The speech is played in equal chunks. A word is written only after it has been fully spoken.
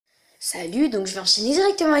Salut, donc je vais enchaîner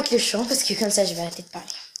directement avec le chant parce que comme ça je vais arrêter de parler.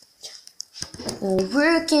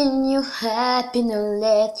 Working you happy no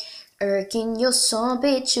let, working your son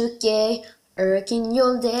bitchuke, working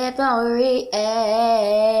your debauchery.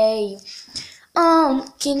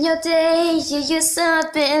 In your day, you use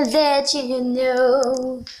something that you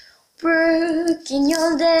know. Working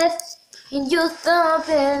your death, in your thumb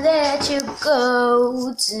and let you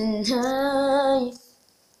go tonight.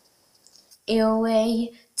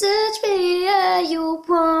 Away, touch me how you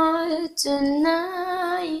want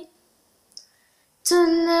tonight.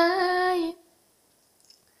 Tonight,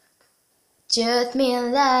 just me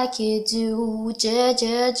like you do,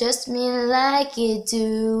 just me like you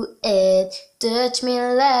do it. Touch me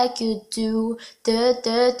like you do,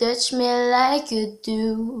 touch me like you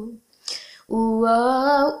do. Ooh,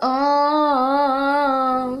 oh,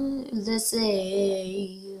 oh, let's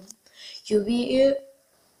say you'll be here.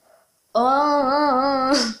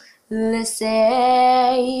 Oh, let's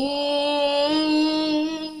say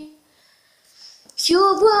you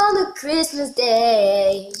want a Christmas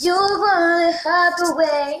day, you want to hop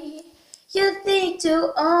away, you think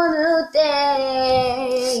to on a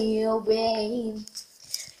day away.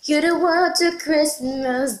 You don't want a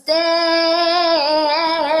Christmas day,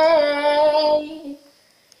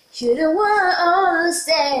 you don't want all to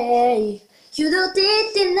say, you don't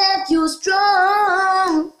think that you're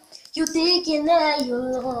strong, you're thinking that you're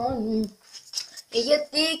alone, and you're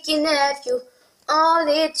thinking that you all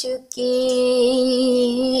that you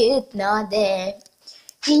get, not there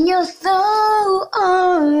in your soul,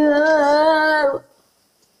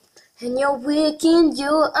 and you're weak in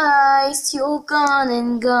your eyes, you're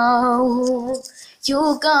gonna go,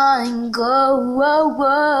 you're gonna go, whoa,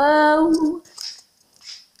 whoa.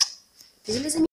 Bisous les amis.